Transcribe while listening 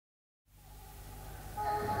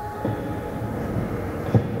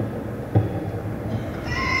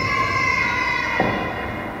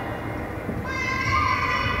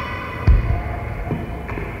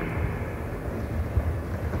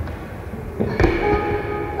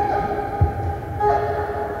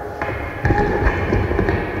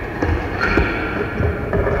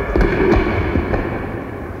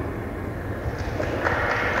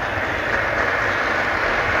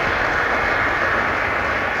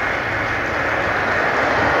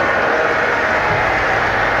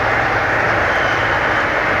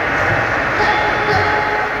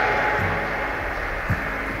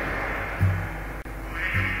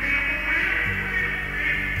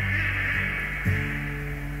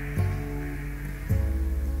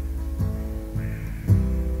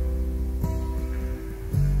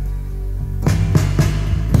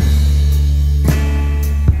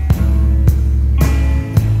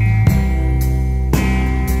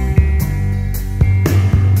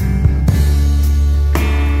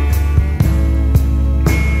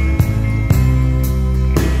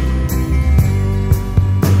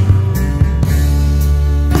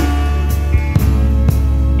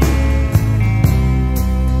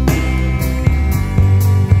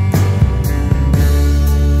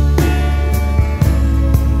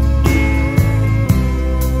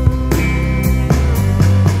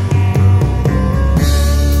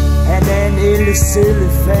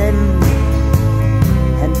elefant.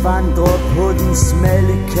 Han vandrer på den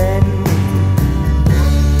smalle kant.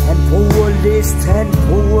 Han bruger list, han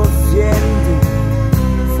bruger fjende.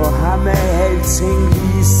 For ham er alting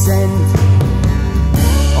lige sandt.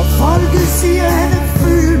 Og folket siger, han er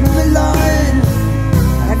fyldt med løgn.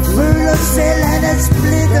 Han føler selv, han er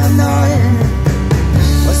splitternøgen.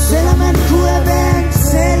 Og selvom han kunne have været en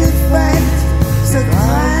elefant, så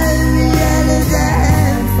græd vi alle, da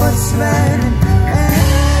han forsvandt.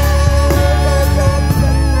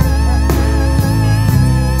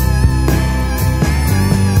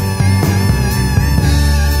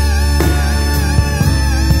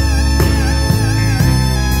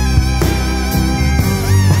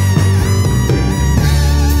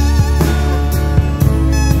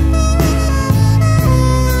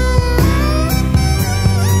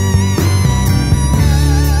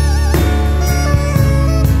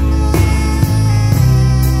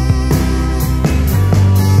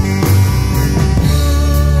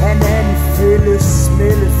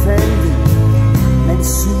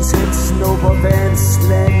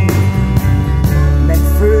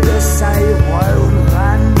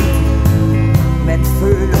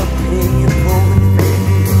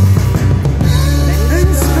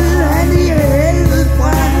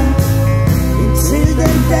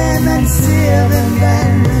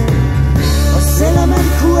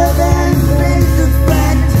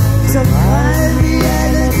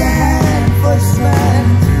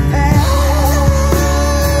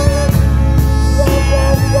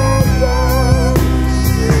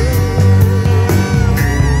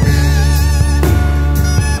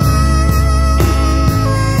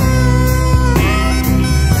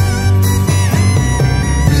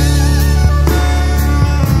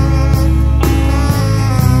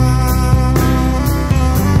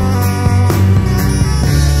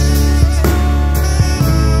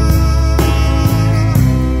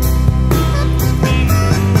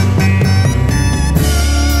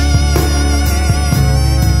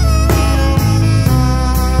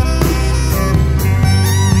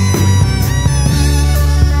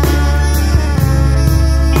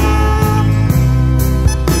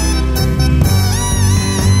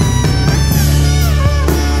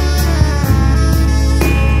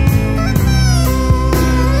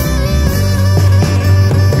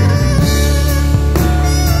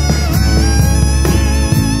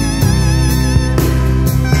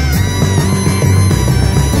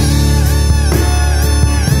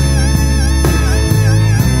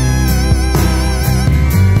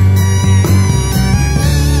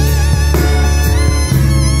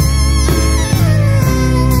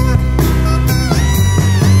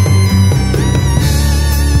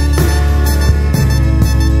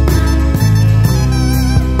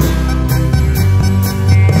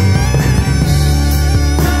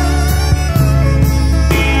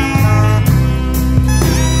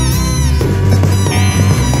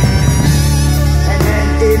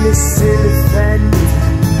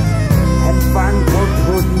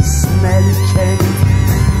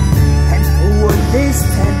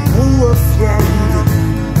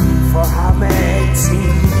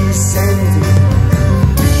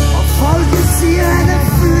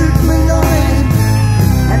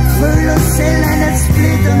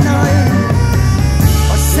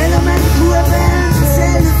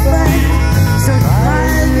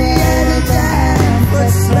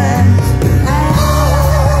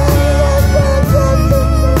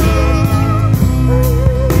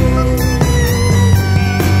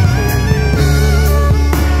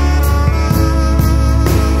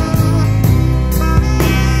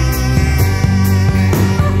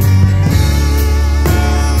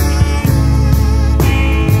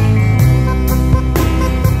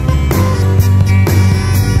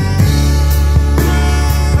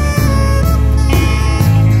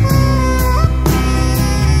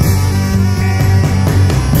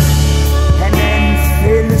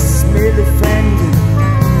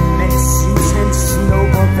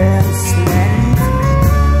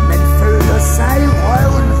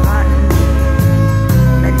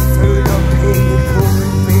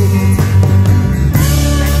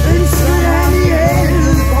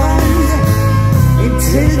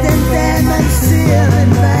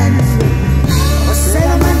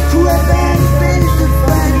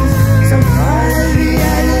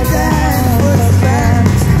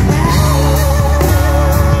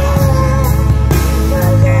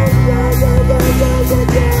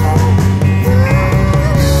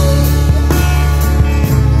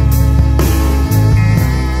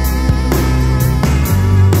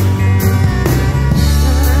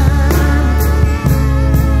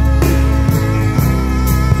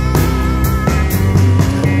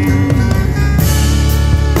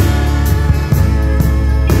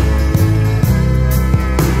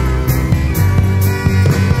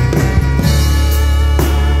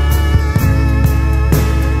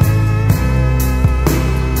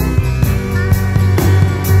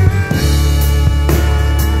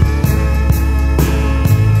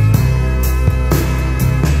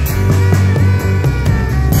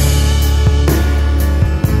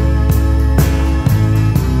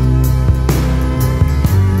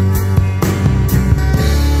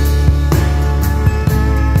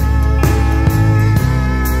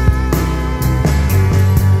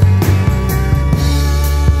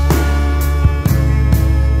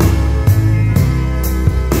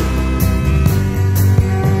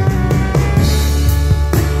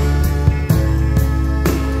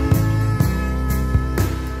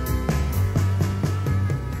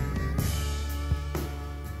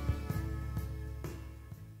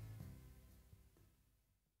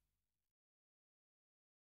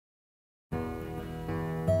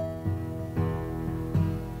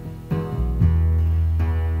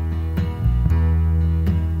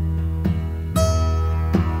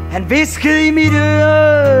 Han viskede i mit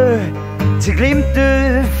øre til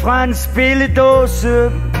glimtet fra en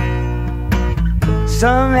spilledåse,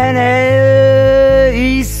 som han havde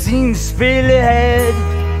i sin spillehat.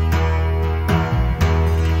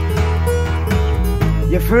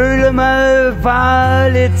 Jeg føler mig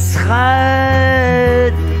bare lidt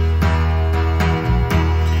træt.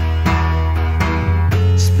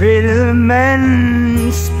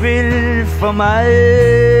 Spillemand, spil for mig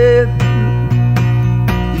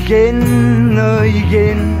igen og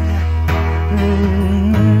igen.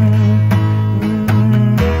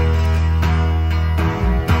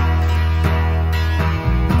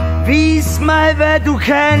 Vis mig hvad du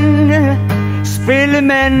kan,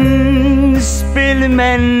 spillemand,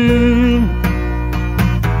 spillemand.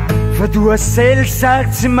 For du har selv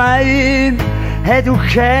sagt til mig, at du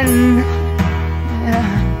kan.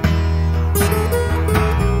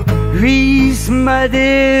 Vis mig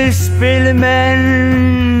det, spillemand.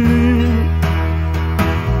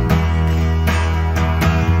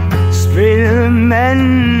 Spillemand,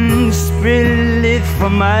 spil lidt for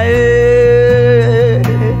mig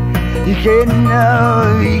igen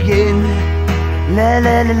og igen. La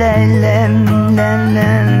la la la la la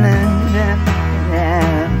la la la.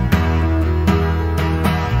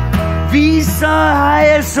 Viser har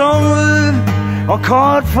jeg sunget, og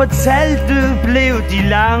kort fortalte blev de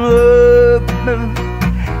lange.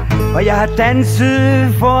 Og jeg har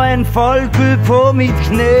danset foran folket på mit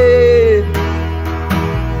knæ,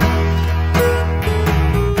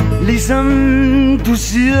 ligesom du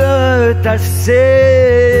siger dig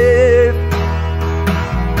selv.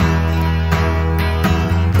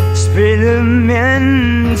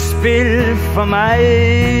 Spillemand, spil for mig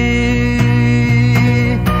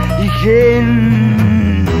igen.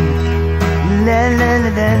 La la la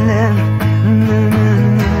la la.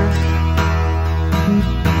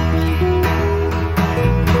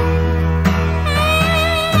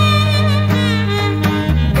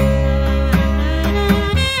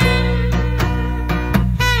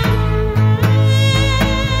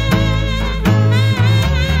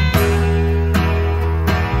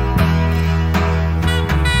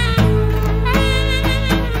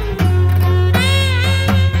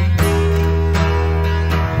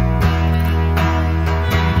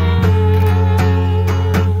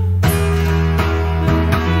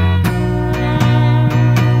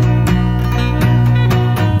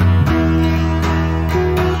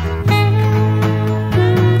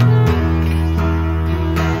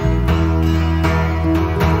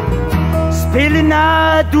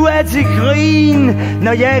 Spillenar, du er til grin,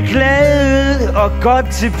 når jeg er glad og godt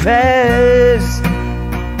tilpas.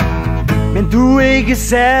 Men du er ikke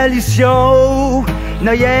særlig sjov,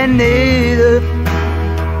 når jeg er nede.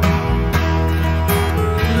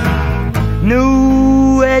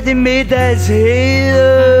 Nu er det middagshede.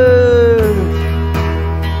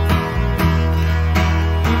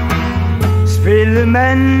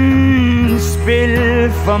 Spillemand,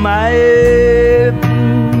 spil for mig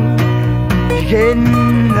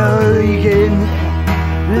igen og igen.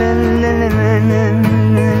 La la la la la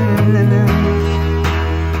la la.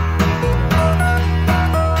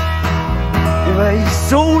 Det var i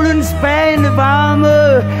solens banevarme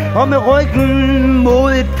og med ryggen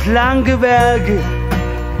mod et plankeværk,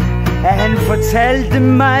 at han fortalte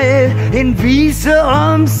mig en vise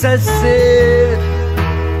om sig selv.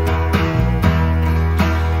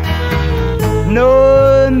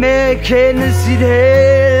 Noget med at kende sit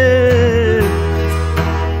held.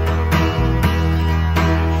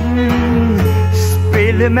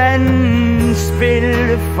 Spillemand,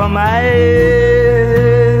 spil for mig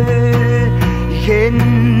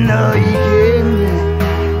igen og igen.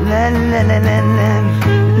 La la la la la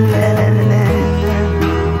la la la.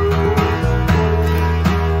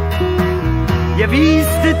 Jeg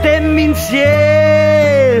viste dem min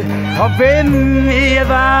sjæl og hvem jeg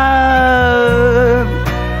var,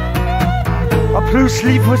 og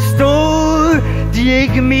pludselig forstod de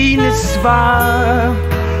ikke mine svar.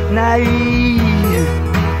 Nej,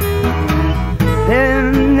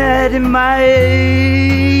 den er det mig,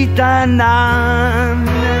 der er navn.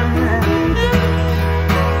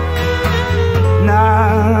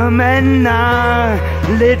 Nå, men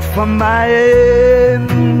lidt for mig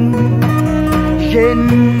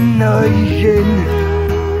igen og igen.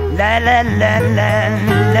 La la la la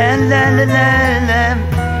la la la la la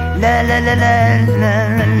la la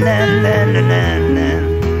la la la la la.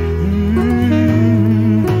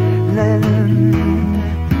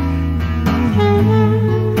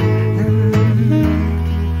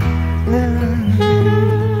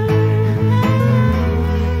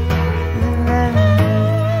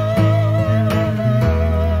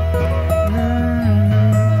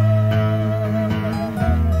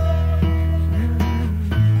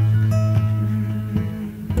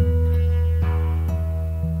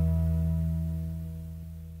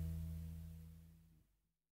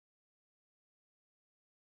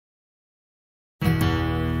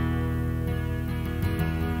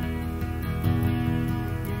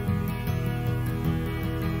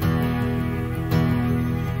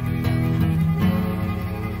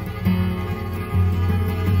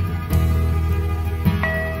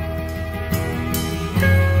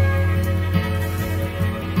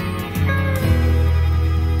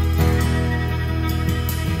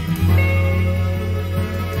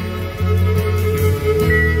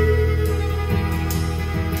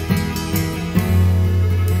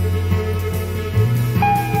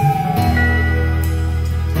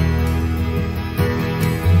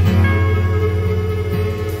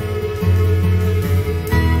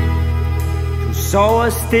 sover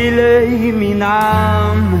stille i min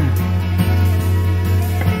arm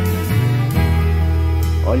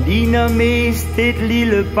og ligner mest et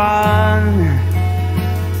lille barn,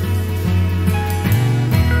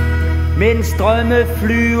 mens drømme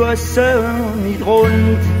flyver søvnigt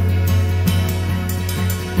rundt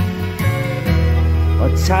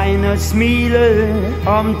og tegner smile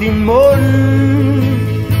om din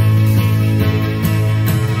mund.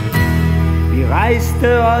 Vi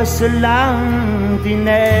rejste også langt i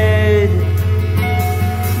nat,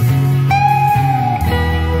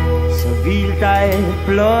 så hvil dig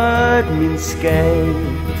blot min skat.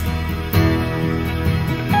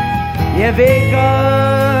 Jeg vækker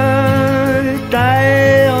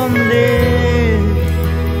dig om lidt,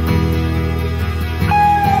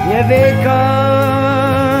 jeg vækker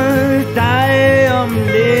dig om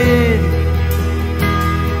lidt,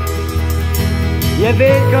 jeg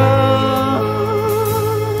vækker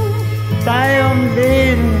dig om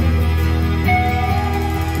lidt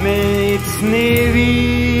med et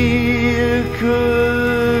snehvidt kys.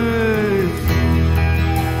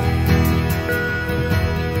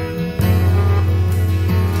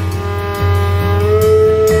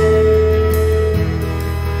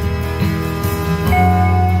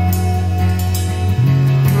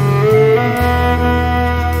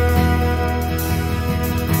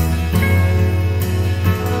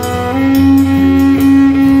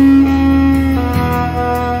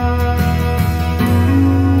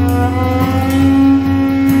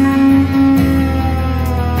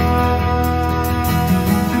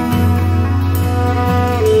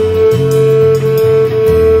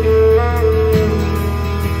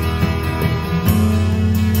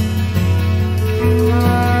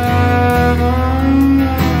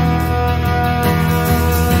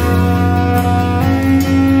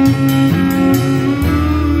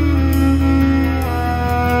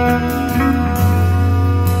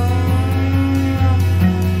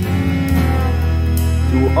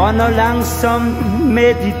 Ånder langsomt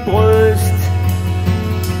med dit bryst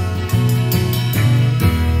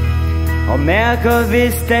og mærker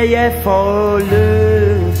vist at jeg får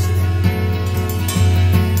lyst.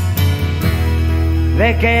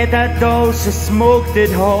 Hvad gav dig dog så smukt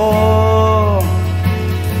et hår?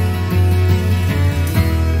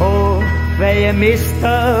 Og hvad jeg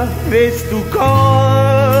mister hvis du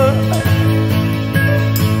går.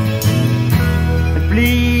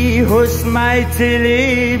 Bliv hos mig til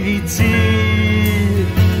evig tid.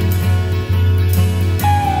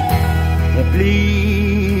 Jeg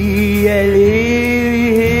bliver al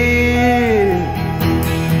evighed.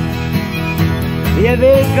 Jeg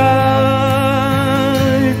vækker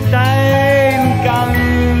dig en gang.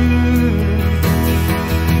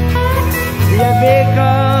 Jeg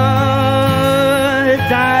vækker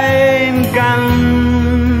dig en gang.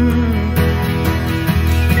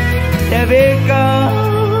 Jeg vækker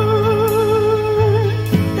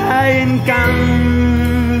dig en gang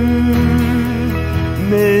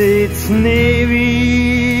med et snehvidt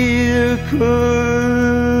kys.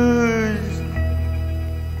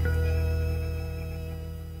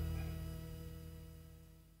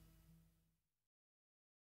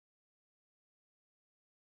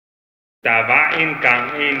 Der var engang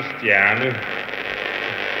en stjerne.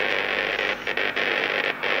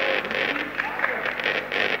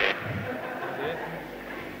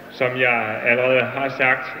 Som jeg allerede har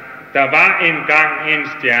sagt, der var engang en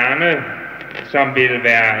stjerne, som ville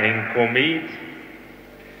være en komet,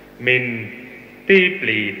 men det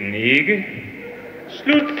blev den ikke.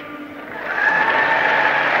 Slut.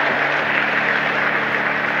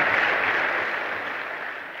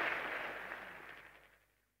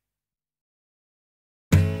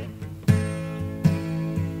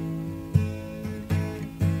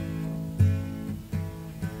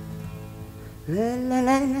 La la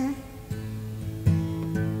la la.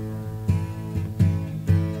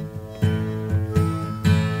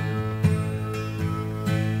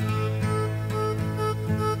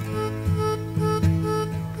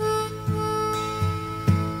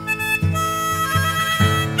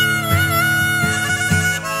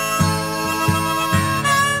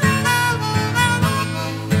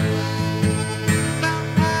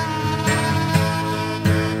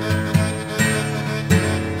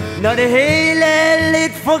 Når det hele er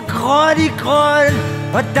lidt for gråt i grøn,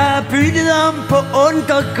 og der er byttet om på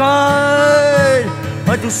ondt og godt,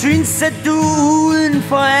 og du synes at du er uden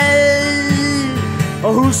for alt,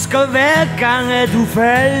 og husker hver gang at du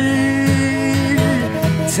falder.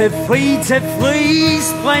 Til fri,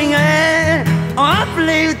 spring af, og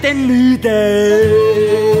oplev den nye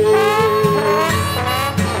dag.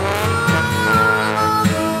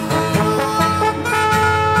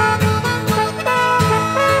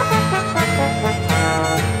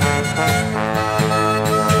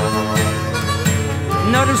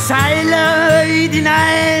 i din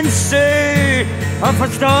egen sø, og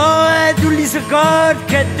forstår, at du lige så godt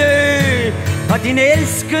kan dø. Og din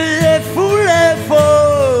elskede er fuld af få,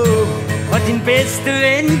 og din bedste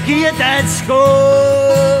ven giver dig et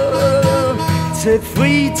skål.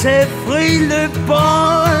 Tag fri, løb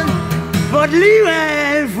bånd, vort liv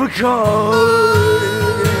er alt for koldt.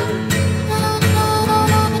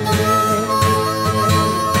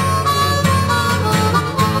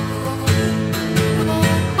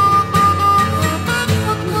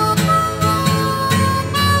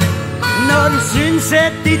 Når du synes,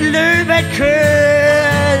 at dit løb er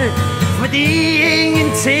kørt, fordi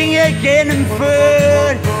ingenting er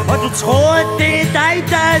gennemført, og du tror, at det er dig,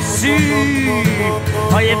 der er syg,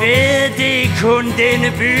 og jeg ved, det er kun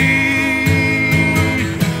denne by.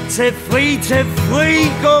 Tag fri,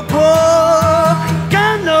 gå på,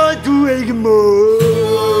 gør noget, du ikke må.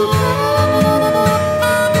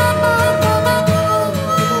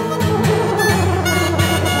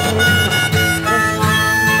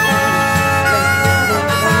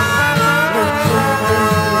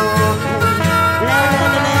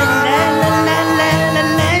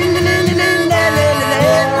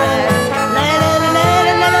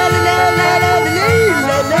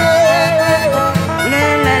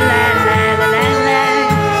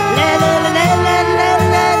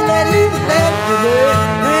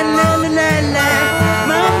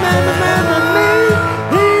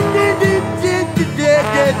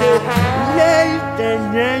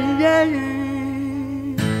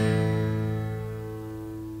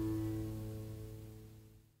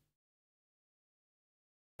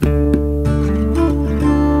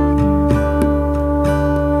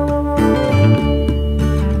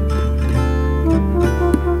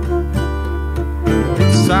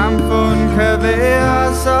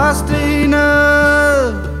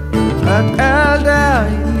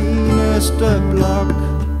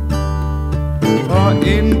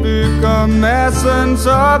 Massens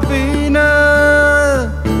opine,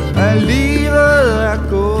 at livet er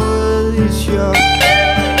gået i chok,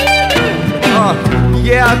 og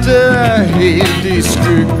hjertet er helt i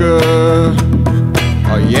skygge,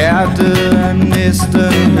 og hjertet er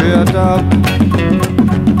næsten hørt op,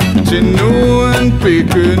 til nogen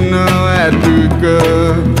begynder at bygge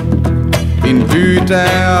en by, der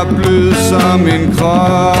er blød som en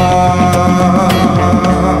krop.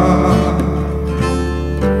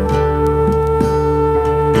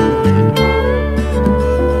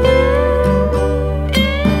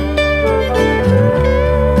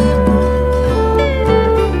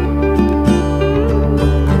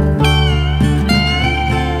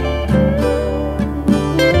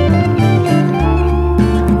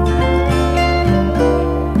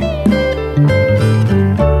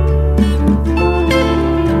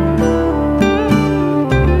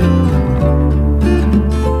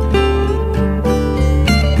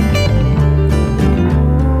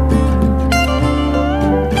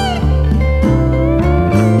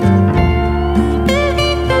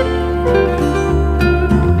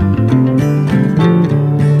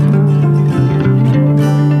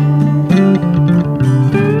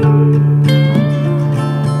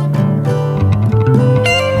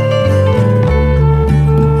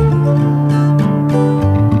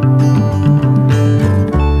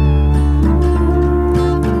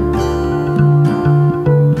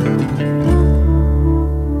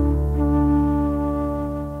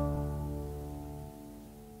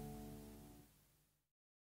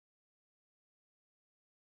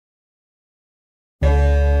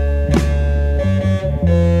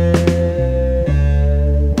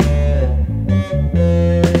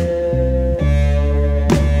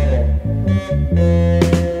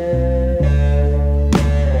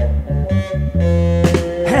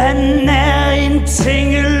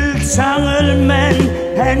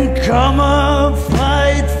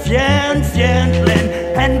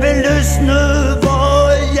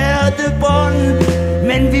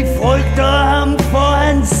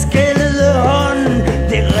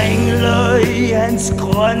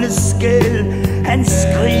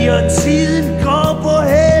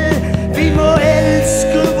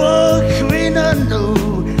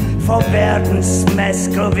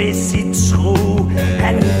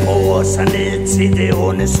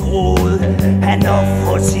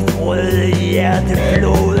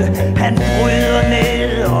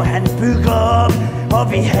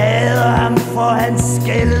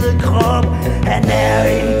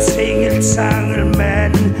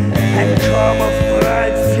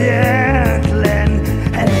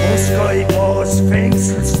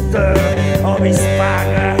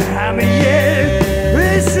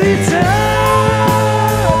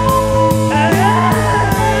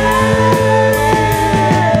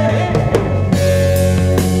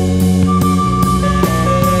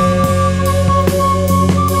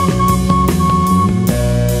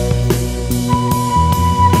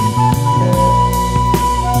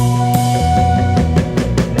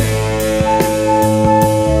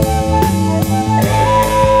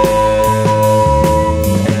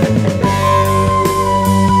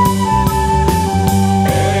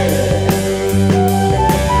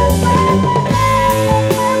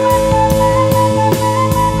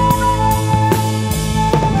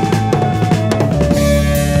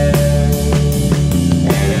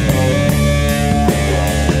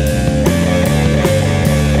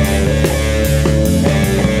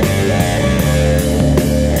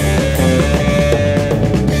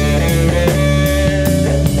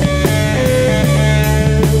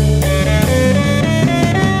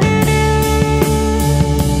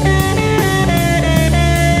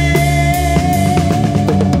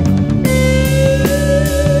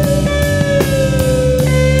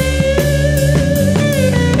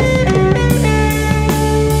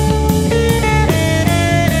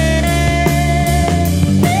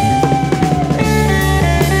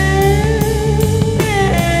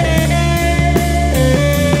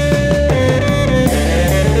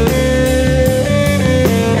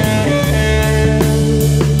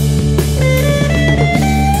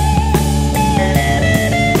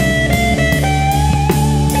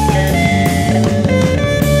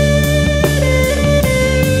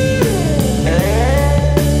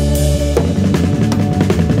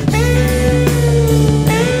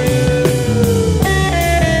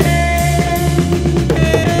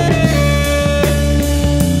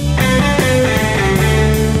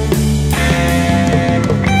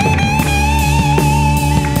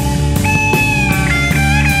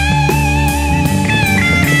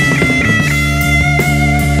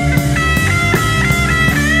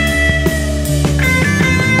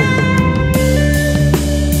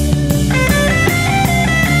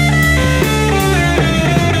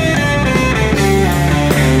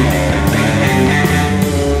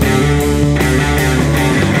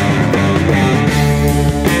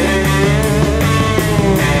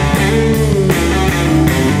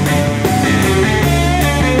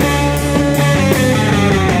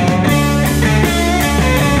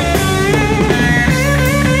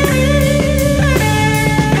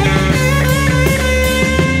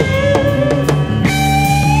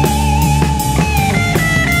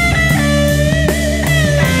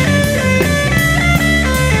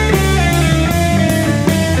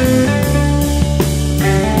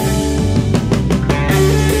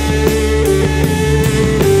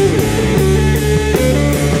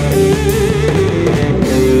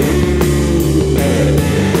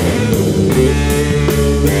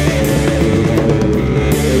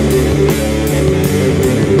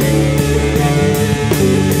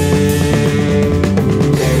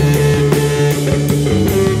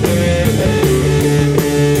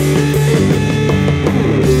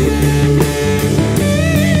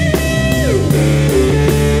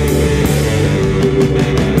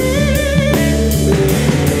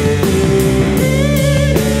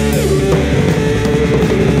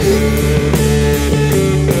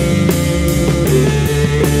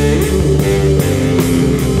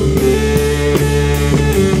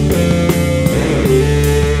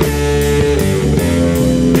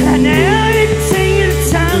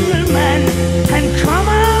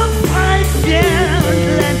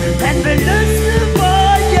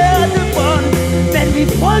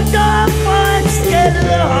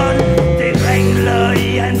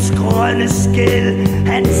 skæld.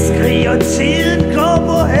 Han skriger, tiden går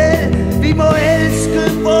på held. Vi må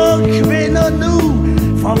elske vores kvinder nu,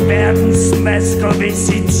 for verdens masker vil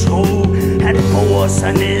sit tro. Han borer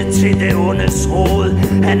sig ned til det ondes rod.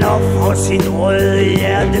 Han offrer sit røde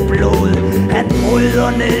hjerteblod. Han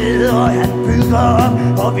bryder ned og han bygger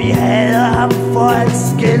op, og vi hader ham for hans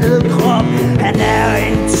skældede krop. Han er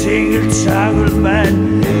en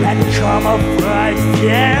tingeltangelmand. Han kommer fra et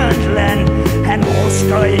fjernt land. Han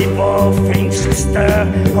rusker i vores fængselsdør,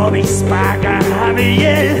 og vi sparker ham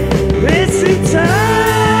ihjel, hvis vi tager.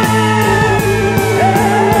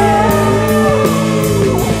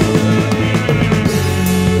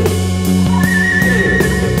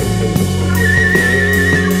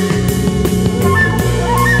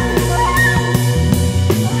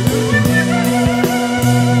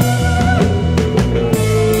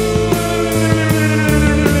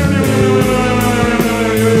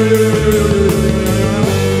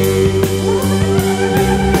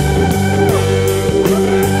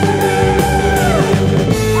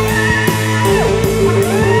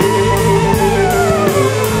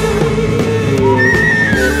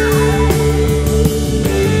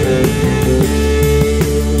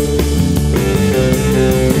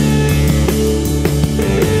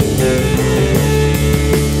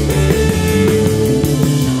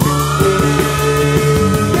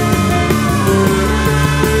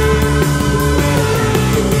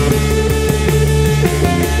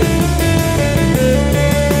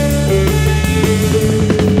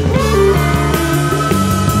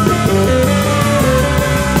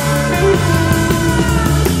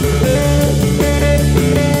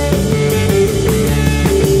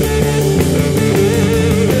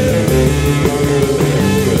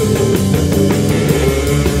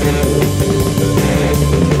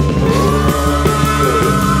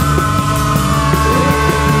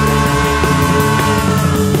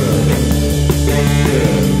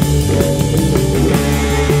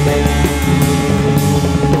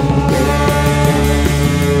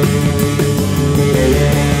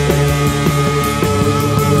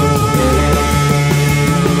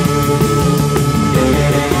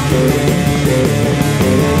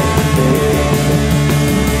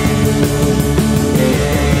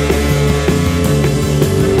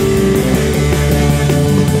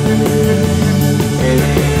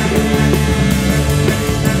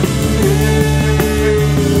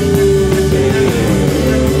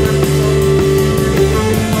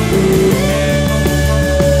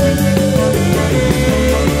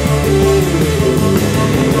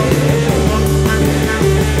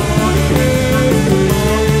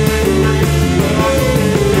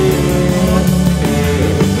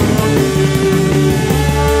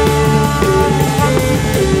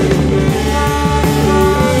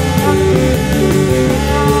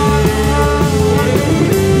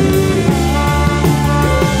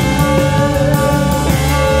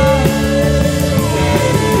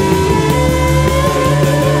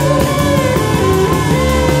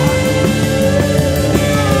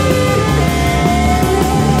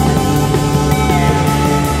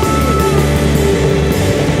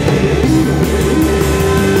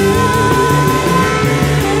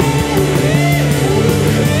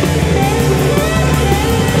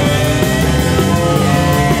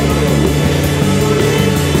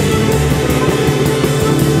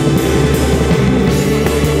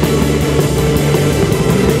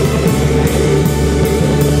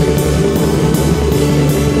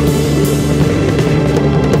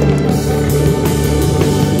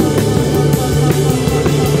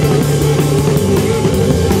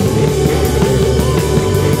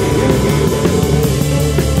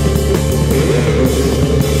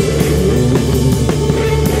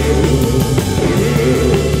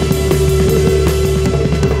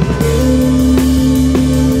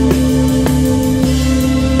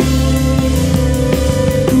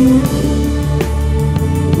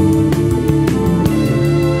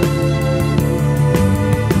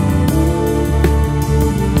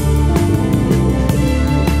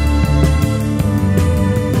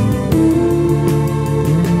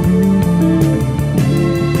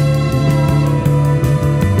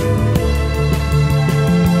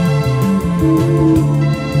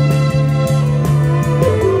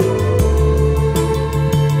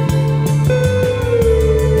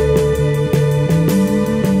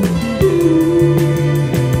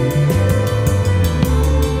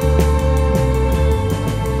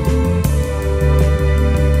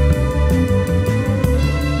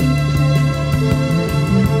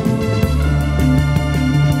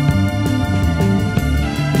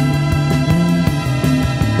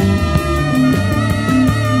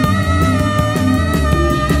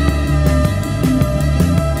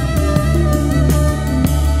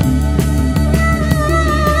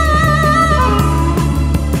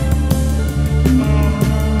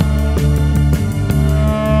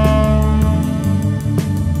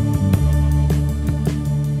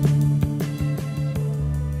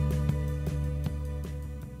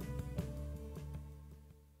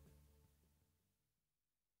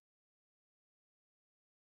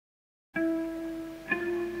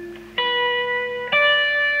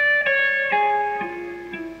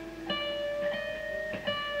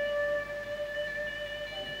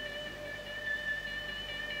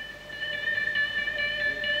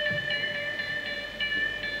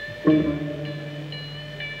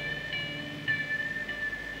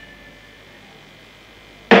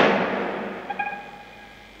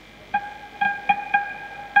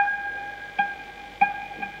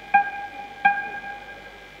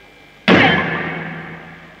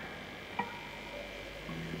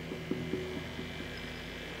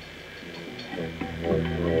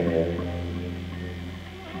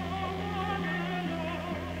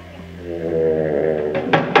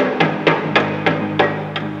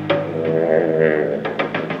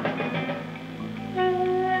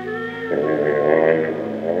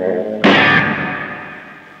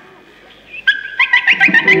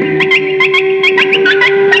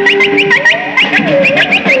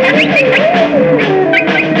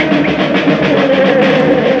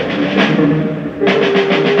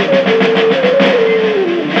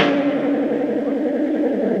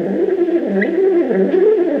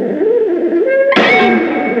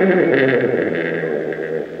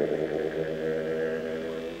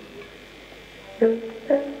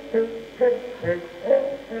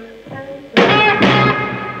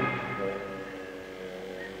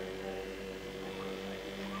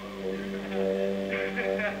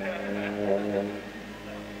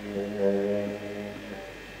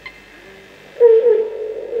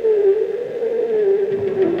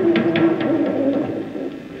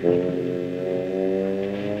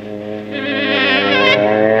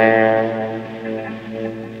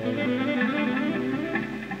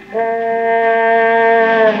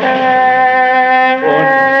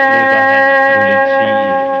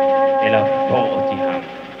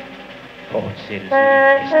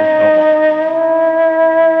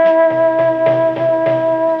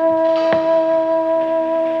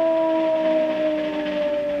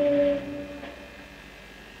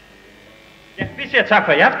 Tak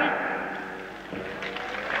for i aften.